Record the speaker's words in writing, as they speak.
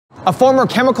A former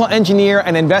chemical engineer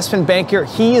and investment banker,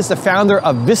 he is the founder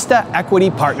of Vista Equity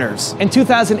Partners. In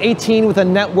 2018, with a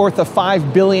net worth of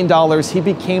 $5 billion, he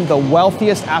became the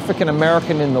wealthiest African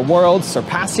American in the world,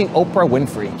 surpassing Oprah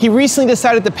Winfrey. He recently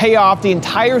decided to pay off the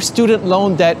entire student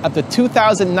loan debt of the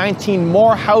 2019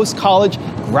 Morehouse College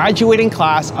graduating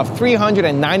class of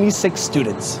 396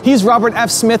 students. He's Robert F.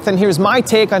 Smith, and here's my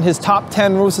take on his top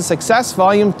 10 rules of success,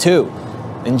 volume 2.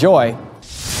 Enjoy.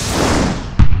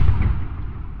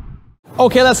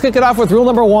 Okay, let's kick it off with rule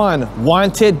number 1,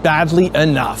 want it badly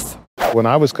enough. When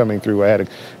I was coming through, I had a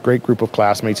great group of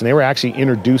classmates, and they were actually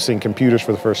introducing computers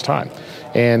for the first time.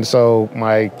 And so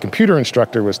my computer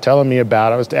instructor was telling me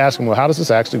about, I was asking, well, how does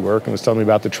this actually work? And was telling me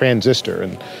about the transistor.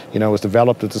 And, it was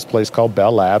developed at this place called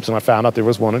Bell Labs, and I found out there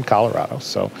was one in Colorado,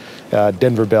 so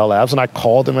Denver Bell Labs. And I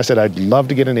called them, I said, I'd love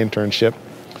to get an internship.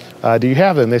 Do you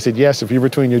have them? They said, yes, if you're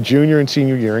between your junior and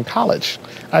senior year in college.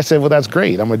 I said, well, that's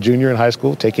great. I'm a junior in high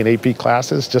school taking AP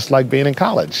classes just like being in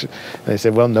college. And they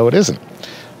said, well, no, it isn't.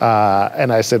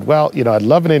 And I said, well, I'd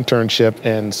love an internship.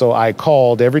 And so I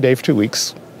called every day for 2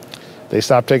 weeks. They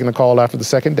stopped taking the call after the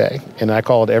second day. And I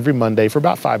called every Monday for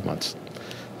about 5 months.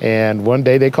 And one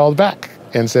day they called back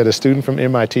and said, a student from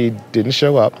MIT didn't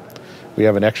show up. We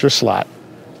have an extra slot.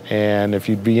 And if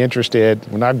you'd be interested,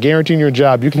 we're not guaranteeing you a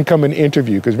job, you can come and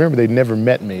interview. Because remember, they'd never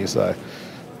met me. So I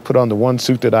put on the one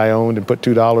suit that I owned and put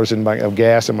 $2 of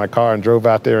gas in my car and drove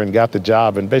out there and got the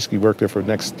job and basically worked there for the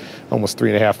next almost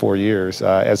 3.5, 4 years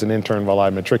as an intern while I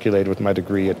matriculated with my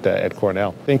degree at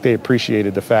Cornell. I think they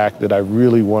appreciated the fact that I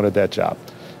really wanted that job.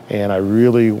 And I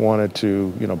really wanted to,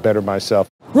 better myself.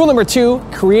 Rule number 2,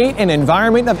 create an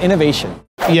environment of innovation.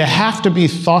 You have to be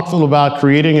thoughtful about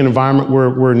creating an environment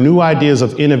where new ideas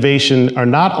of innovation are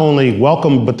not only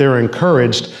welcomed, but they're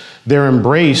encouraged, they're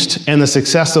embraced, and the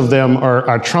success of them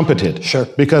are trumpeted. Sure.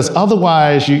 Because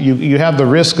otherwise you have the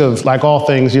risk of, like all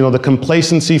things, the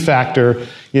complacency factor,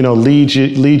 leads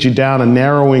you down a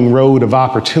narrowing road of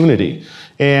opportunity.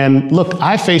 And look,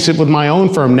 I face it with my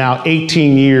own firm now,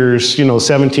 18 years,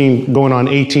 17 going on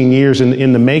 18 years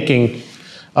in the making.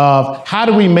 Of how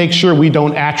do we make sure we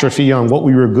don't atrophy on what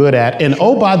we were good at? And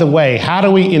oh, by the way, how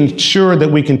do we ensure that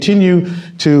we continue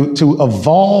to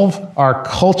evolve our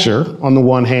culture on the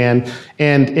one hand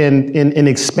and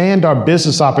expand our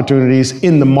business opportunities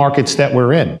in the markets that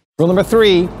we're in? Rule number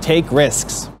 3, take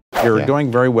risks. You're doing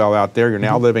very well out there. You're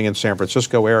now living in San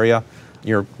Francisco area.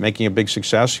 You're making a big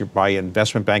success. You're by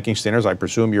investment banking standards. I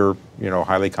presume you're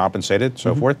highly compensated,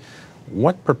 so forth.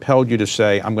 What propelled you to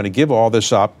say, I'm going to give all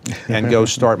this up and go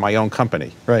start my own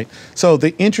company? Right. So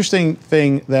the interesting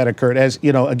thing that occurred,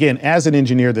 again, as an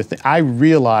engineer, I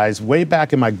realized way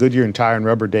back in my Goodyear and Tire and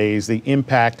Rubber days, the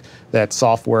impact that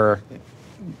software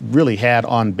really had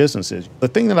on businesses. The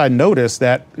thing that I noticed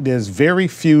that there's very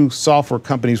few software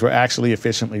companies were actually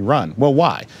efficiently run. Well,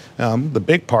 why? The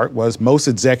big part was most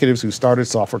executives who started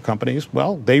software companies,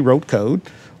 well, they wrote code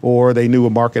or they knew a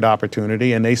market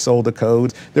opportunity and they sold the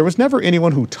code. There was never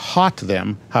anyone who taught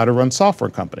them how to run software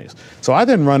companies. So I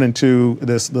then run into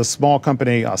this small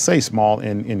company, I'll say small,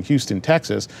 in Houston,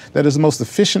 Texas, that is the most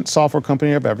efficient software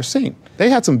company I've ever seen. They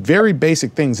had some very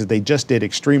basic things that they just did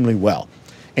extremely well.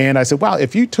 And I said, wow,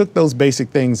 if you took those basic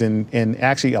things and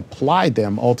actually applied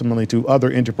them ultimately to other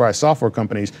enterprise software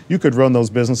companies, you could run those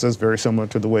businesses very similar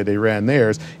to the way they ran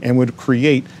theirs and would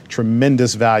create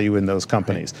tremendous value in those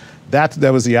companies. That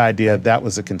was the idea. That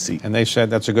was the conceit. And they said,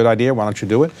 that's a good idea. Why don't you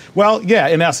do it? Well, yeah,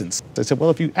 in essence. I said, well,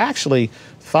 if you actually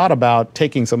thought about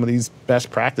taking some of these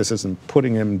best practices and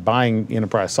putting them, buying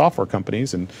enterprise software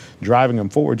companies and driving them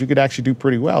forward, you could actually do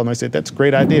pretty well. And I said, that's a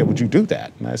great idea. Would you do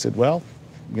that? And I said, well,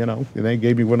 and they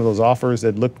gave me one of those offers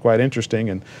that looked quite interesting.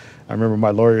 And I remember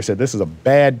my lawyer said, this is a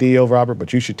bad deal, Robert,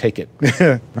 but you should take it.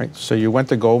 Right. So you went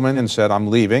to Goldman and said, I'm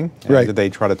leaving. Right. Did they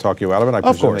try to talk you out of it? I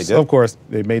presume they did. Of course.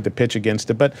 They made the pitch against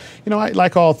it. But,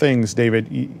 like all things,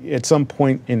 David, at some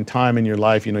point in time in your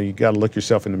life, you got to look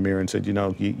yourself in the mirror and say,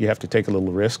 you have to take a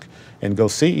little risk and go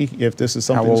see if this is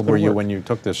something How that's old going were to you work. when you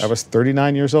took this? I was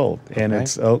 39 years old. And Okay.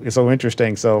 it's so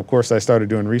interesting. So, of course, I started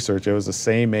doing research. It was the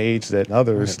same age that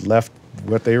others left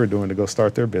what they were doing to go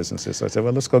start their businesses. So I said,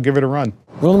 well, let's go give it a run.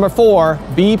 Rule number 4,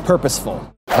 be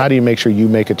purposeful. How do you make sure you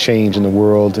make a change in the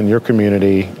world, in your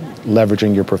community,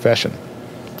 leveraging your profession?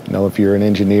 If you're an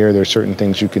engineer, there are certain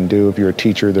things you can do. If you're a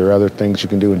teacher, there are other things you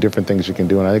can do and different things you can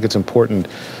do. And I think it's important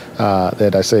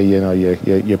that I say,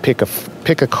 you pick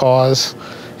a cause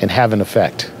and have an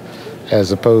effect,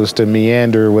 as opposed to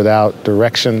meander without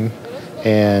direction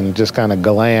and just kind of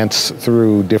glance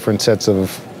through different sets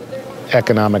of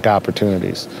economic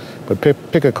opportunities. But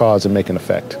pick a cause and make an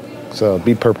effect. So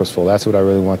be purposeful. That's what I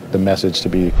really want the message to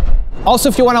be. Also,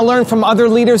 if you want to learn from other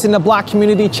leaders in the Black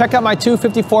community, check out my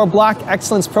 254 Black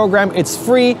Excellence Program. It's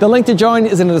free. The link to join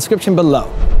is in the description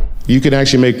below. You can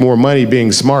actually make more money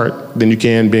being smart than you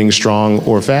can being strong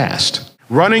or fast.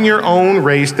 Running your own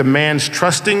race demands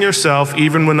trusting yourself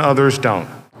even when others don't.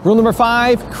 Rule number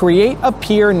 5, create a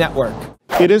peer network.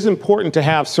 It is important to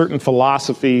have certain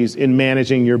philosophies in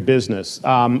managing your business.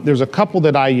 There's a couple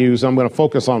that I use. I'm going to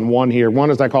focus on one here. One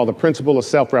is I call the principle of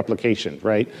self-replication,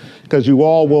 right? Because you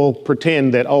all will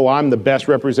pretend that, oh, I'm the best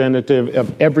representative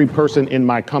of every person in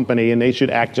my company and they should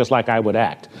act just like I would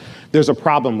act. There's a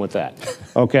problem with that,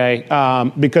 okay?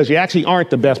 Because you actually aren't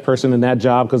the best person in that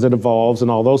job because it evolves and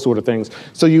all those sort of things.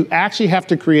 So you actually have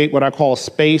to create what I call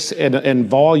space and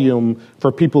volume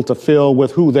for people to fill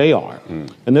with who they are.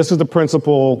 And this is the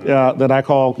principle that I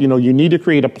call, you need to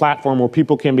create a platform where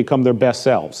people can become their best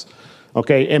selves.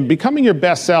 Okay, and becoming your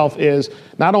best self is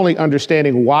not only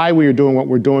understanding why we are doing what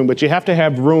we're doing, but you have to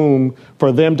have room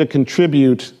for them to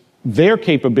contribute their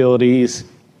capabilities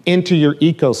into your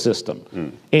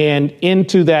ecosystem and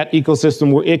into that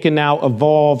ecosystem where it can now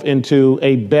evolve into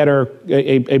a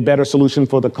better solution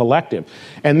for the collective.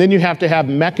 And then you have to have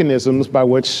mechanisms by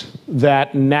which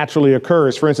that naturally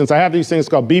occurs. For instance, I have these things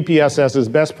called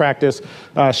BPSSs, best practice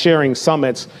sharing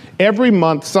summits. Every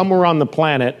month, somewhere on the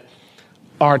planet,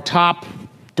 our top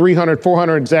 300,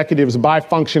 400 executives by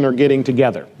function are getting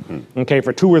together, okay,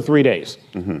 for 2 or 3 days.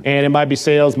 And it might be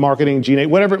sales, marketing, G&A,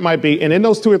 whatever it might be. And in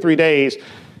those 2 or 3 days,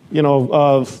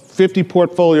 of 50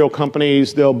 portfolio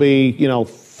companies, there'll be,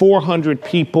 400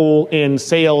 people in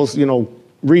sales,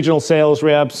 regional sales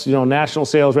reps, national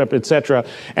sales rep, et cetera.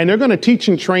 And they're going to teach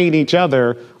and train each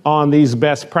other on these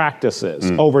best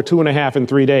practices over 2.5 and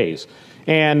 3 days.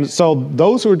 And so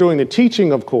those who are doing the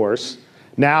teaching, of course,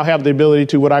 now have the ability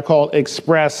to what I call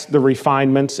express the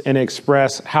refinements and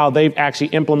express how they've actually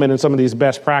implemented some of these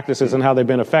best practices and how they've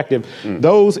been effective.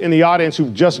 Those in the audience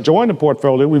who've just joined the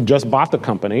portfolio, we've just bought the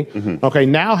company, okay,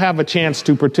 now have a chance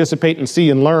to participate and see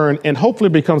and learn, and hopefully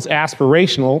it becomes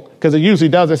aspirational, because it usually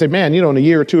does. They say, man, in a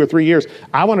year or 2 or 3 years,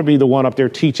 I want to be the one up there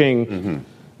teaching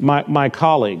my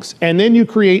colleagues. And then you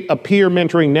create a peer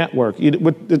mentoring network.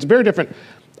 It's very different.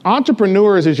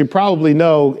 Entrepreneurs, as you probably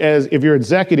know, as if you're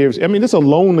executives, it's a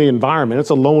lonely environment.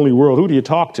 It's a lonely world. Who do you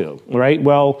talk to, right?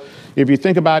 Well, if you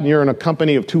think about it, and you're in a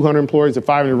company of 200 employees or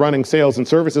 500 running sales and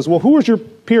services, well, who is your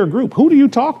peer group? Who do you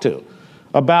talk to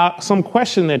about some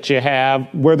question that you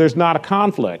have where there's not a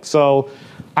conflict? So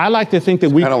I like to think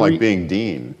that we kind of like being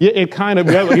dean. Yeah,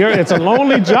 it's a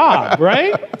lonely job,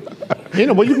 right?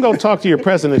 Well, you can go talk to your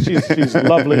president. She's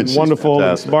lovely and wonderful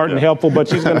and smart and helpful, but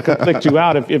she's going to conflict you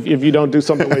out if you don't do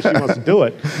something the way she wants to do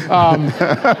it.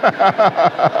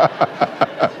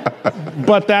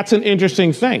 But that's an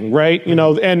interesting thing, right?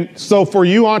 And so for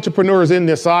you entrepreneurs in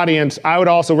this audience, I would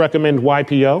also recommend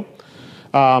YPO,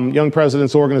 Young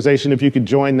Presidents Organization, if you could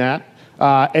join that.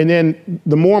 And then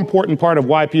the more important part of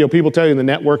YPO, people tell you the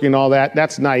networking and all that,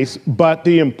 that's nice, but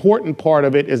the important part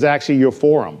of it is actually your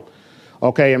forum.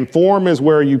 Okay, and forum is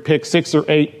where you pick 6 or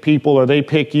 8 people, or they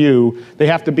pick you. They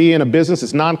have to be in a business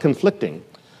that's non-conflicting.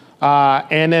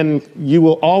 And then you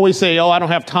will always say, oh, I don't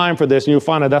have time for this. And you'll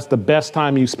find out that's the best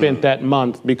time you spent that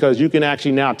month, because you can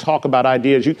actually now talk about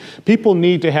ideas. People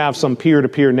need to have some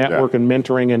peer-to-peer network and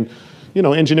mentoring. And,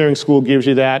 engineering school gives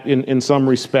you that in some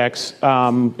respects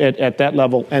at that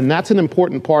level. And that's an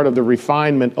important part of the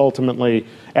refinement, ultimately,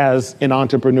 as an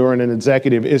entrepreneur and an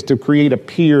executive, is to create a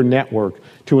peer network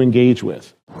to engage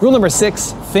with. Rule number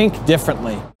 6, think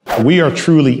differently. We are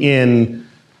truly in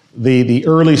the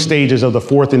early stages of the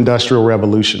 4th industrial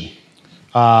revolution.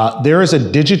 There is a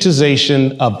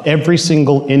digitization of every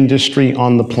single industry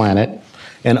on the planet,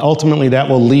 and ultimately that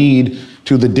will lead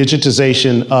to the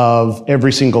digitization of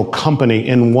every single company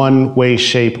in one way,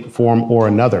 shape, form, or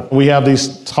another. We have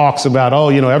these talks about,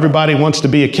 everybody wants to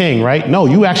be a king, right? No,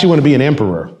 you actually want to be an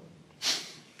emperor.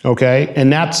 Okay,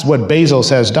 and that's what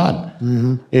Bezos has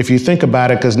done. If you think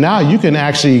about it, because now you can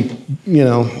actually,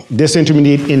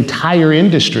 disintermediate entire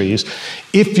industries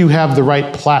if you have the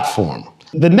right platform.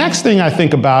 The next thing I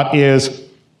think about is,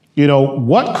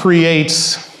 what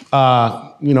creates,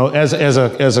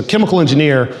 as a chemical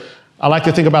engineer, I like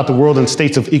to think about the world in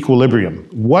states of equilibrium.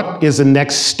 What is the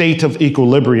next state of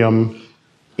equilibrium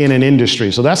in an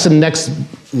industry? So that's the next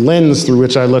lens through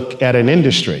which I look at an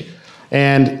industry.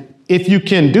 And if you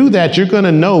can do that, you're going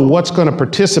to know what's going to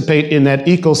participate in that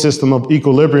ecosystem of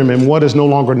equilibrium and what is no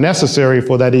longer necessary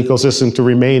for that ecosystem to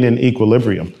remain in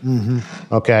equilibrium.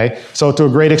 Okay, so to a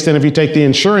great extent, if you take the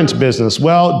insurance business,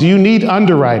 well, do you need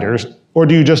underwriters or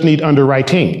do you just need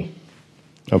underwriting?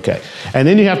 Okay, and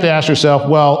then you have to ask yourself,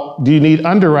 well, do you need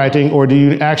underwriting or do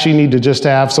you actually need to just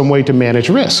have some way to manage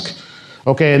risk?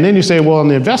 Okay, and then you say, well, on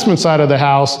the investment side of the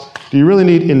house, do you really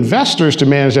need investors to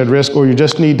manage that risk, or you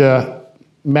just need to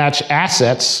match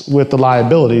assets with the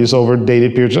liabilities over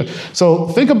dated periods? So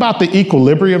think about the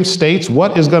equilibrium states.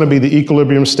 What is going to be the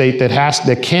equilibrium state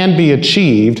that can be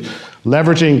achieved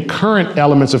leveraging current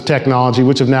elements of technology,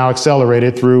 which have now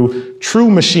accelerated through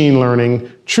true machine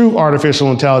learning, true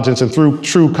artificial intelligence, and through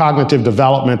true cognitive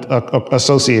development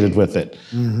associated with it.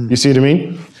 You see what I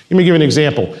mean? Let me give you an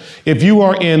example. If you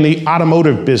are in the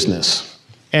automotive business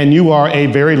and you are a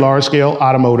very large-scale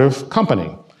automotive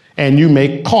company and you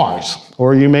make cars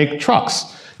or you make trucks,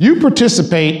 you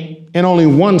participate in only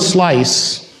one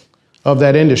slice of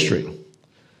that industry.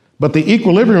 But the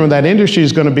equilibrium of that industry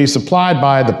is going to be supplied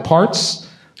by the parts,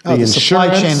 the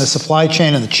insurance, the supply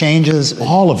chain and the changes.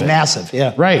 All of it. Massive,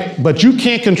 yeah. Right, but you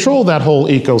can't control that whole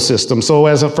ecosystem.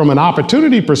 So from an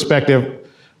opportunity perspective,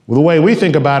 the way we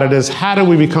think about it is, how do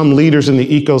we become leaders in the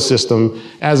ecosystem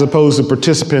as opposed to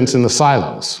participants in the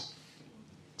silos?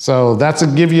 So that's to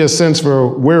give you a sense for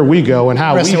where we go and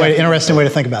how Interesting way to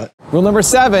think about it. Rule number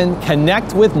 7,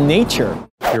 connect with nature.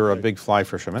 You're a big fly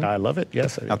fisherman. I love it,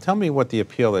 yes. Now tell me what the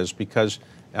appeal is, because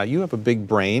you have a big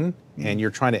brain and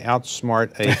you're trying to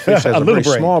outsmart a fish that has a very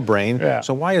small brain. Yeah.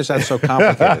 So why is that so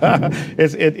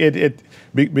complicated?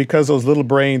 Because those little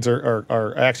brains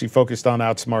are actually focused on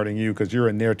outsmarting you because you're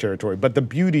in their territory. But the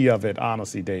beauty of it,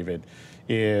 honestly, David,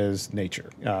 is nature.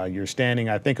 You're standing,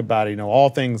 I think about it, all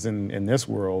things in this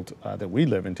world that we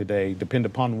live in today depend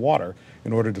upon water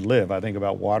in order to live. I think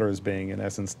about water as being, in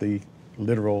essence, the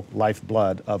literal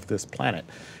lifeblood of this planet.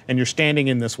 And you're standing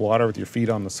in this water with your feet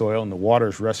on the soil and the water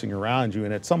is rushing around you.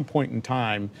 And at some point in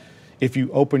time, if you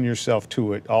open yourself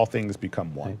to it, all things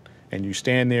become one. And you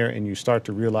stand there and you start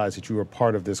to realize that you are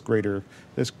part of this greater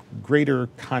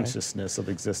consciousness of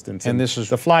existence. And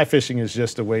the fly fishing is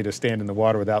just a way to stand in the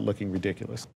water without looking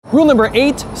ridiculous. Rule number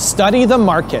 8, study the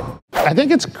market. I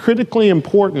think it's critically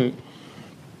important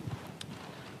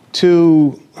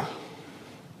to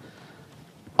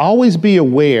always be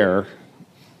aware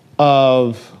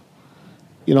of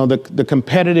the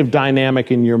competitive dynamic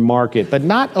in your market, but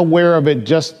not aware of it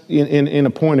just in a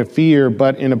point of fear,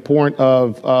 but in a point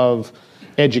of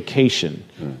education.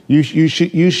 You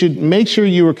should make sure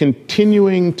you are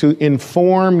continuing to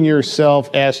inform yourself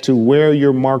as to where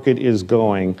your market is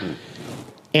going.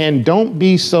 And don't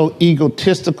be so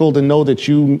egotistical to know that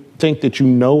you think that you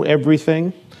know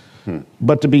everything,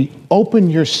 but to be open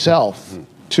yourself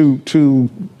to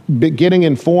getting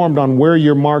informed on where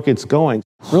your market's going.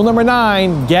 Rule number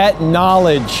 9, get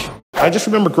knowledge. I just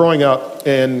remember growing up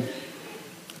in,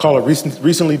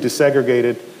 recently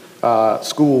desegregated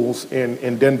schools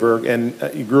in Denver, and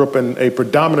you grew up in a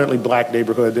predominantly black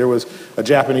neighborhood. There was a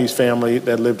Japanese family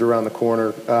that lived around the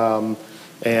corner,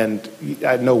 and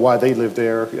I know why they lived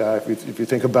there. If you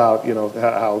think about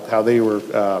how they were,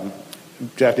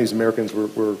 Japanese Americans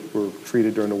were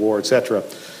treated during the war, et cetera.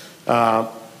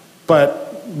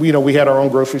 But we had our own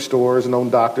grocery stores and own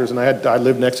doctors, and I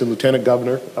lived next to the lieutenant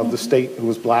governor of the state who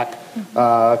was black,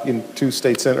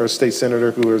 state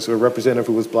senator who was a representative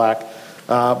who was black.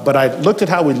 But I looked at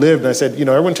how we lived and I said,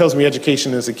 everyone tells me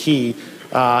education is a key,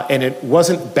 and it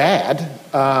wasn't bad,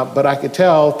 but I could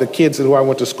tell the kids who I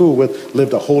went to school with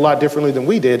lived a whole lot differently than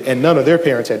we did, and none of their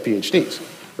parents had PhDs,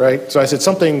 right? So I said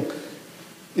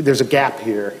there's a gap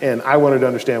here, and I wanted to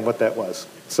understand what that was.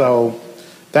 So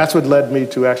that's what led me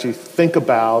to actually think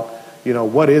about,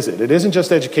 what is it? It isn't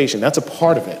just education. That's a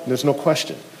part of it. There's no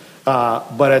question.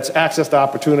 But it's access to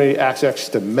opportunity, access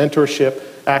to mentorship,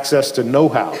 access to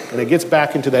know-how. And it gets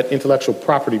back into that intellectual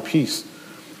property piece.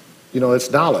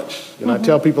 It's knowledge. And I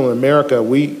tell people in America,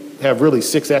 we have really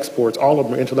 6 exports. All of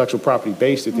them are intellectual property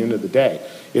based at the end of the day.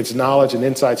 It's knowledge and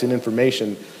insights and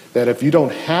information that if you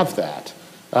don't have that,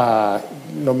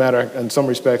 no matter, in some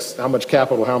respects, how much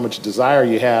capital, how much desire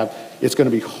you have, it's going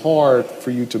to be hard for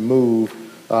you to move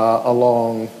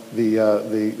along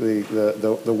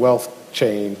the wealth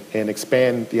chain and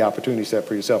expand the opportunity set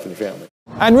for yourself and your family.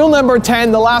 And rule number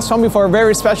 10, the last one before a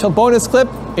very special bonus clip,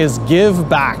 is give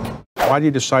back. Why did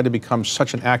you decide to become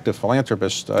such an active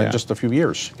philanthropist in just a few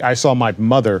years? I saw my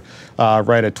mother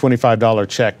write a $25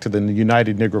 check to the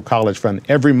United Negro College Fund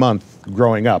every month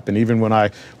growing up. And even when I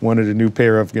wanted a new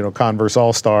pair of Converse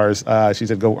All-Stars, she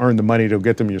said, go earn the money to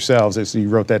get them yourselves. And so you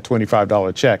wrote that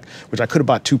 $25 check, which I could have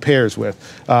bought 2 pairs with.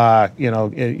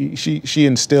 She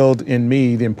instilled in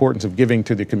me the importance of giving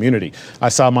to the community. I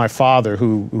saw my father,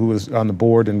 who was on the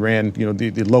board and ran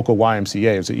the local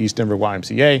YMCA. It was the East Denver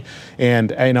YMCA.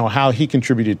 And how he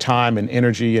contributed time and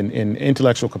energy and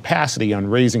intellectual capacity on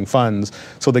raising funds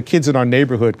so the kids in our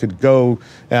neighborhood could go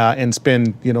and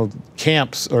spend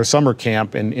camps or summer summer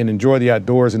camp and enjoy the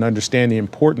outdoors and understand the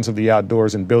importance of the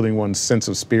outdoors in building one's sense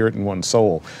of spirit and one's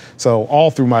soul. So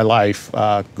all through my life,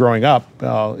 growing up,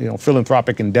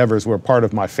 philanthropic endeavors were part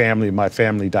of my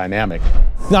family dynamic.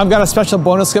 Now I've got a special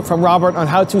bonus clip from Robert on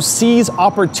how to seize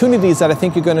opportunities that I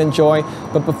think you're going to enjoy.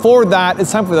 But before that,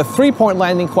 it's time for the 3-point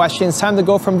landing question. It's time to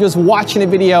go from just watching a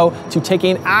video to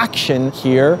taking action.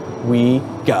 Here we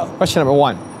go. Question number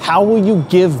 1, how will you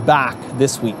give back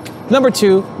this week? Number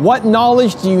 2, what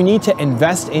knowledge do you need to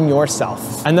invest in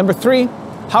yourself? And number 3,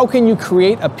 how can you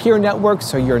create a peer network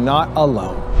so you're not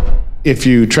alone? If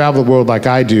you travel the world like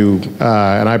I do,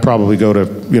 and I probably go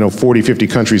to 40, 50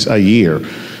 countries a year,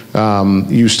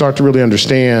 you start to really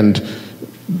understand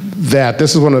that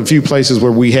this is one of the few places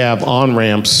where we have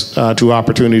on-ramps to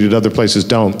opportunity that other places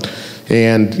don't.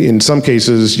 And in some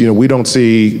cases, we don't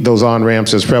see those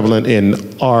on-ramps as prevalent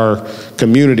in our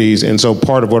communities. And so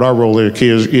part of what our role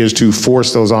is to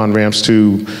force those on-ramps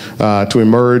to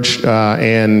emerge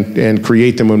and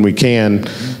create them when we can,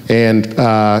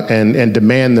 and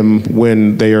demand them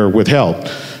when they are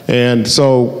withheld. And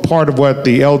so part of what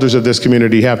the elders of this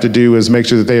community have to do is make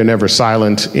sure that they are never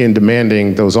silent in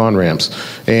demanding those on-ramps.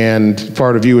 And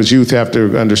part of you as youth have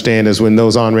to understand is when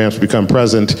those on-ramps become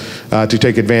present, to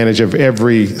take advantage of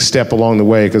every step along the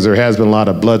way, because there has been a lot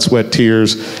of blood, sweat,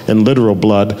 tears, and literal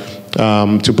blood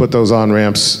to put those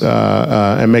on-ramps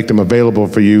and make them available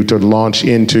for you to launch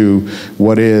into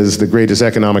what is the greatest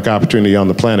economic opportunity on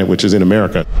the planet, which is in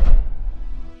America.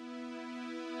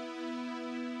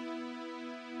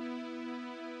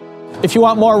 If you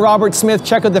want more Robert Smith,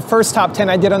 check out the first top 10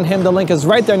 I did on him. The link is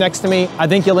right there next to me. I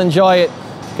think you'll enjoy it.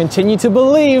 Continue to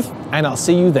believe, and I'll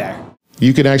see you there.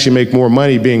 You can actually make more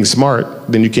money being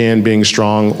smart than you can being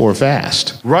strong or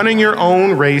fast. Running your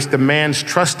own race demands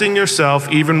trusting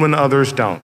yourself even when others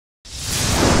don't.